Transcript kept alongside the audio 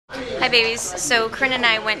Hi babies. So Corinne and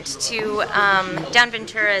I went to down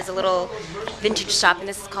Ventura is a little vintage shop, and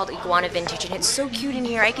this is called Iguana Vintage, and it's so cute in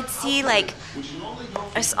here. I could see like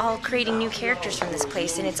us all creating new characters from this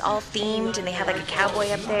place, and it's all themed, and they have like a cowboy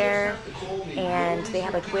up there, and they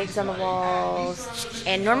have like wigs on the walls.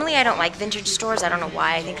 And normally I don't like vintage stores. I don't know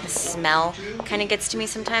why. I think the smell kind of gets to me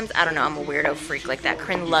sometimes. I don't know. I'm a weirdo freak like that.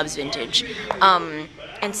 Corinne loves vintage.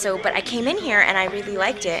 And so, but I came in here and I really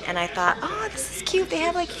liked it, and I thought, oh, this is cute. They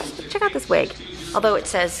have like, check out this wig. Although it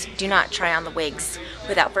says, do not try on the wigs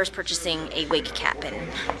without first purchasing a wig cap, and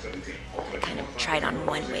I kind of tried on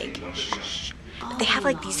one wig. But they have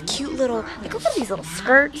like these cute little, like look at these little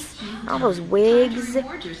skirts, all those wigs.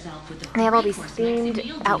 They have all these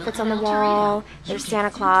themed outfits on the wall. There's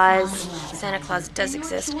Santa Claus. Santa Claus does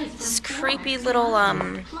exist. This creepy little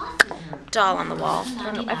doll on the wall.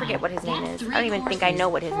 I forget what his name is. I don't even think I know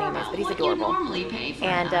what his name is, but he's adorable.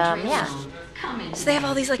 And yeah. So they have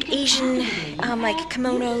all these like Asian like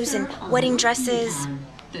kimonos and wedding dresses.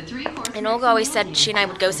 And Olga always said she and I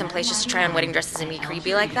would go someplace just to try on wedding dresses and be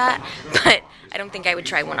creepy like that. But I don't think I would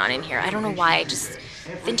try one on in here. I don't know why. I just,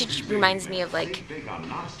 vintage reminds me of like,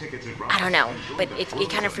 I don't know. But it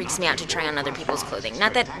kind of freaks me out to try on other people's clothing.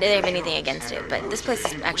 Not that they have anything against it, but this place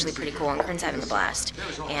is actually pretty cool, and Corinne's having a blast.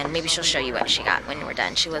 And maybe she'll show you what she got when we're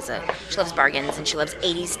done. She loves bargains, and she loves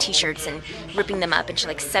 80s t-shirts and ripping them up, and she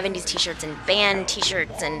likes 70s t-shirts and band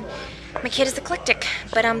t-shirts, and my kid is eclectic.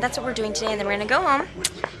 But that's what we're doing today, and then we're going to go home,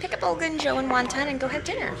 pick up Olga and Joe and Wonton, and go have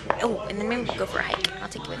dinner. Oh, and then maybe we'll go for a hike. I'll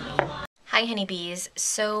take you with me. Hi honeybees.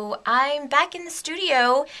 So I'm back in the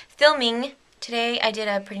studio filming. Today I did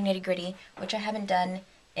a pretty nitty gritty, which I haven't done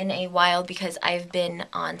in a while because I've been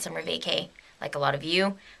on summer vacay, like a lot of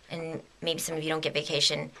you, and maybe some of you don't get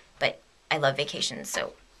vacation, but I love vacations,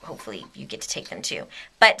 so hopefully you get to take them too.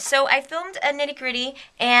 But so I filmed a nitty gritty,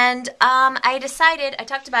 and I decided, I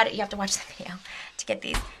talked about it, you have to watch the video to get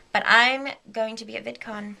these, but I'm going to be at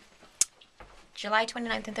VidCon July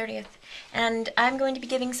 29th and 30th, and I'm going to be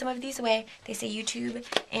giving some of these away. They say YouTube,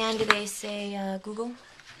 and they say Google,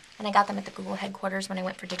 and I got them at the Google headquarters when I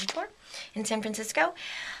went for Digitour in San Francisco.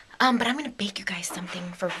 But I'm going to bake you guys something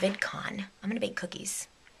for VidCon. I'm going to bake cookies,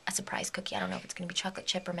 a surprise cookie. I don't know if it's going to be chocolate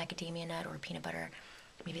chip or macadamia nut or peanut butter,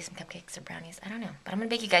 maybe some cupcakes or brownies. I don't know, but I'm going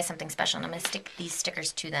to bake you guys something special, and I'm going to stick these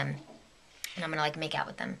stickers to them, and I'm going to like make out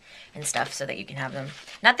with them and stuff so that you can have them.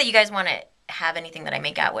 Not that you guys want to have anything that I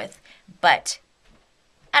make out with, but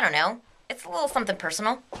I don't know. It's a little something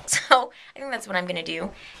personal. So I think that's what I'm going to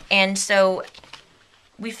do. And so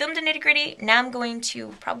we filmed a nitty gritty. Now I'm going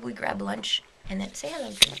to probably grab lunch and then say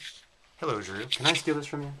hello, Drew. Hello, Drew. Can I steal this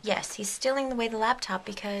from you? Yes, he's stealing away the laptop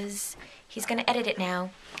because he's going to edit it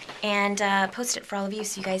now and post it for all of you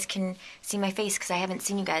so you guys can see my face, because I haven't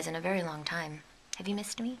seen you guys in a very long time. Have you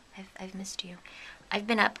missed me? I've missed you. I've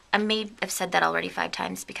been up. I've said that already 5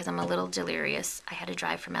 times because I'm a little delirious. I had to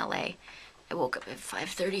drive from LA. I woke up at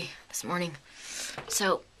 5:30 this morning.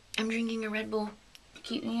 So I'm drinking a Red Bull to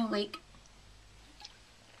keep me awake.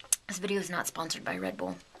 This video is not sponsored by Red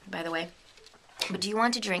Bull, by the way. But do you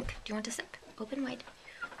want to drink? Do you want to sip? Open wide.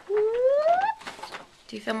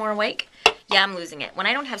 Do you feel more awake? Yeah, I'm losing it. When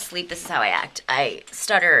I don't have sleep, this is how I act. I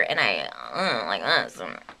stutter and I like this.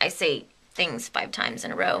 I say things 5 times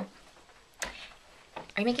in a row.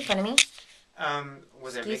 Are you making fun of me?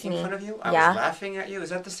 Was I making fun of you? I Yeah. was laughing at you. Is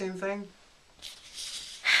that the same thing?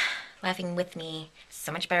 Laughing with me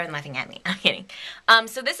so much better than laughing at me. I'm kidding.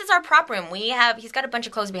 So this is our prop room. He's got a bunch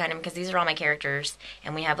of clothes behind him because these are all my characters,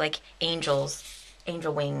 and we have like angel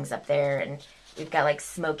wings up there, and we've got like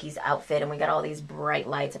Smokey's outfit, and we got all these bright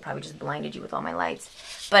lights. I probably just blinded you with all my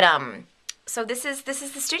lights. But so this is the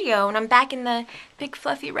studio, and I'm back in the big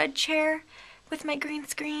fluffy red chair with my green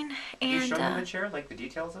screen. And Can you show me the chair, like the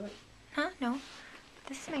details of it? Huh? No.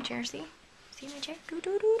 This is my chair. See my chair? You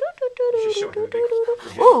should show him a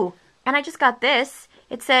big- Ooh. And I just got this.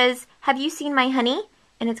 It says, "Have you seen my honey?"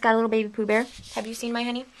 And it's got a little baby Pooh Bear. Have you seen my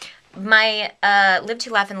honey? My Live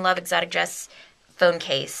to Laugh and Love EXOTICJESS phone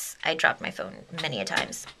case. I dropped my phone many a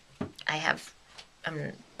times.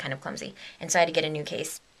 I'm kind of clumsy. And so I had to get a new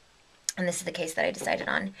case. And this is the case that I decided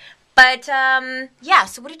on. But, yeah,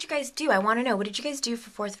 so what did you guys do? I want to know. What did you guys do for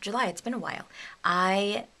 4th of July? It's been a while.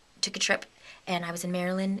 I took a trip, and I was in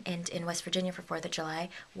Maryland and in West Virginia for 4th of July,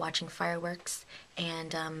 watching fireworks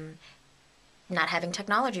and not having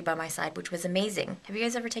technology by my side, which was amazing. Have you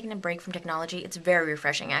guys ever taken a break from technology? It's very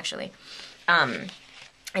refreshing, actually.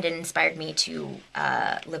 It inspired me to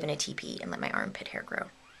live in a teepee and let my armpit hair grow.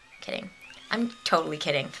 Kidding. I'm totally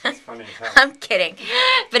kidding. It's funny as hell. I'm kidding.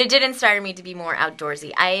 But it did inspire me to be more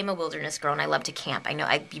outdoorsy. I am a wilderness girl, and I love to camp.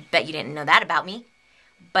 I bet you didn't know that about me.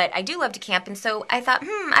 but I do love to camp, and so I thought,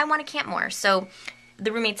 I want to camp more. So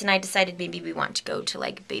the roommates and I decided maybe we want to go to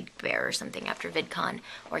like Big Bear or something after VidCon,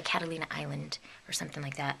 or Catalina Island or something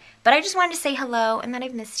like that. But I just wanted to say hello and that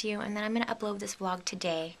I've missed you, and then I'm going to upload this vlog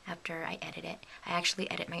today after I edit it. I actually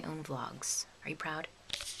edit my own vlogs. Are you proud?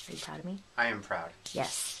 Are you proud of me? I am proud.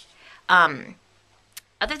 Yes.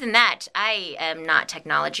 Other than that, I am not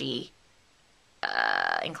technology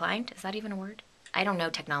inclined. Is that even a word? I don't know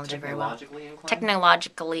technology very well. Technologically inclined?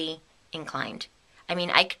 Technologically inclined. I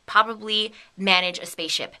mean, I could probably manage a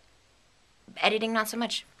spaceship. Editing, not so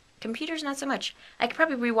much. Computers, not so much. I could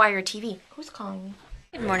probably rewire a TV. Who's calling me?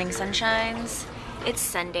 Good morning, sunshines. It's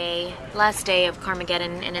Sunday, last day of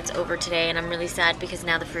Carmageddon, and it's over today, and I'm really sad because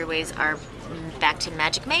now the freeways are back to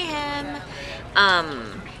magic mayhem.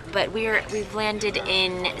 But we've landed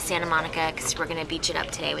in Santa Monica because we're gonna beach it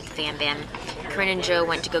up today with the fam bam. Corinne and Joe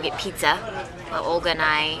went to go get pizza, while Olga and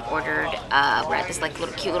I ordered. We're at this like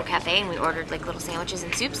cute little cafe, and we ordered like little sandwiches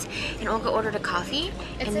and soups. And Olga ordered a coffee.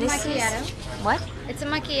 It's and a this macchiato. Is, what? It's a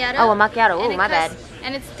macchiato. Oh, a macchiato. Oh, my bad.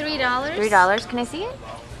 And it's $3. $3. Can I see it?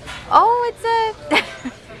 Oh, it's a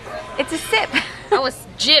it's a sip. I was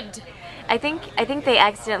jibbed. I think they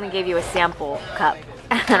accidentally gave you a sample cup.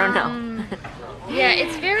 I don't know. Yeah,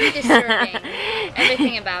 it's very disturbing.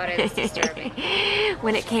 Everything about it is disturbing.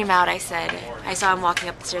 When it came out, I saw him walking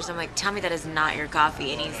up the stairs. I'm like, tell me that is not your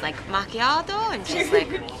coffee. And he's like, macchiato? And she's like,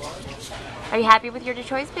 are you happy with your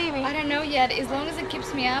choice, baby? I don't know yet. As long as it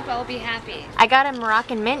keeps me up, I'll be happy. I got a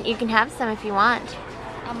Moroccan mint. You can have some if you want.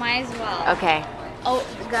 I might as well. Okay. Oh,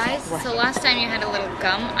 guys, so last time you had a little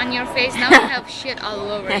gum on your face. Now you have shit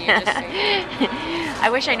all over you. Just so you know. I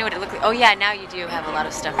wish I knew what it looked like. Oh yeah, now you do have a lot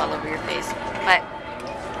of stuff all over your face. But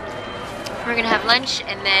we're gonna have lunch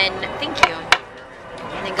and then thank you.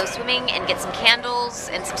 And then go swimming and get some candles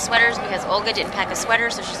and some sweaters because Olga didn't pack a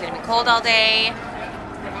sweater, so she's gonna be cold all day.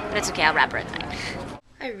 But it's okay, I'll wrap her at night.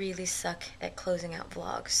 I really suck at closing out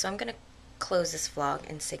vlogs, so I'm gonna close this vlog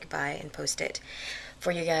and say goodbye and post it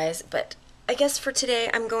for you guys. But I guess for today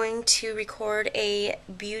I'm going to record a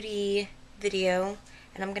beauty video,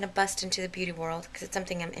 and I'm going to bust into the beauty world because it's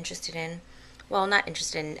something I'm interested in. Well, not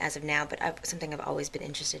interested in as of now, but something I've always been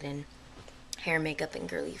interested in. Hair, makeup, and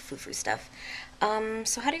girly foo-foo stuff.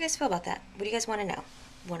 So how do you guys feel about that? What do you guys want to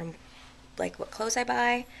know? Like what clothes I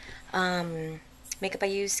buy, makeup I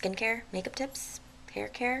use, skincare, makeup tips, hair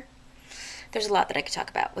care? There's a lot that I could talk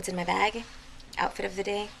about. What's in my bag? Outfit of the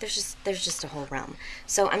day. There's just a whole realm.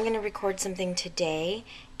 So I'm gonna record something today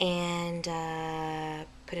and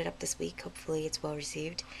put it up this week. Hopefully it's well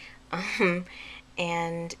received.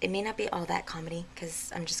 And it may not be all that comedy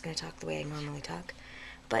because I'm just gonna talk the way I normally talk,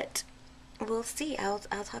 but we'll see. I'll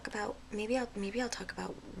talk about maybe I'll talk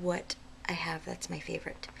about what I have that's my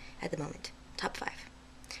favorite at the moment. Top 5.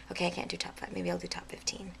 Okay, I can't do top 5. Maybe I'll do top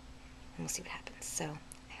 15, and we'll see what happens. So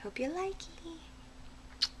I hope you like it.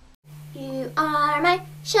 You are my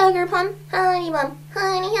sugar plum, honey bun,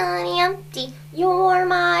 honey, honey, empty. You're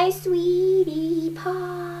my sweetie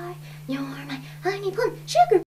pie. You're my honey plum, sugar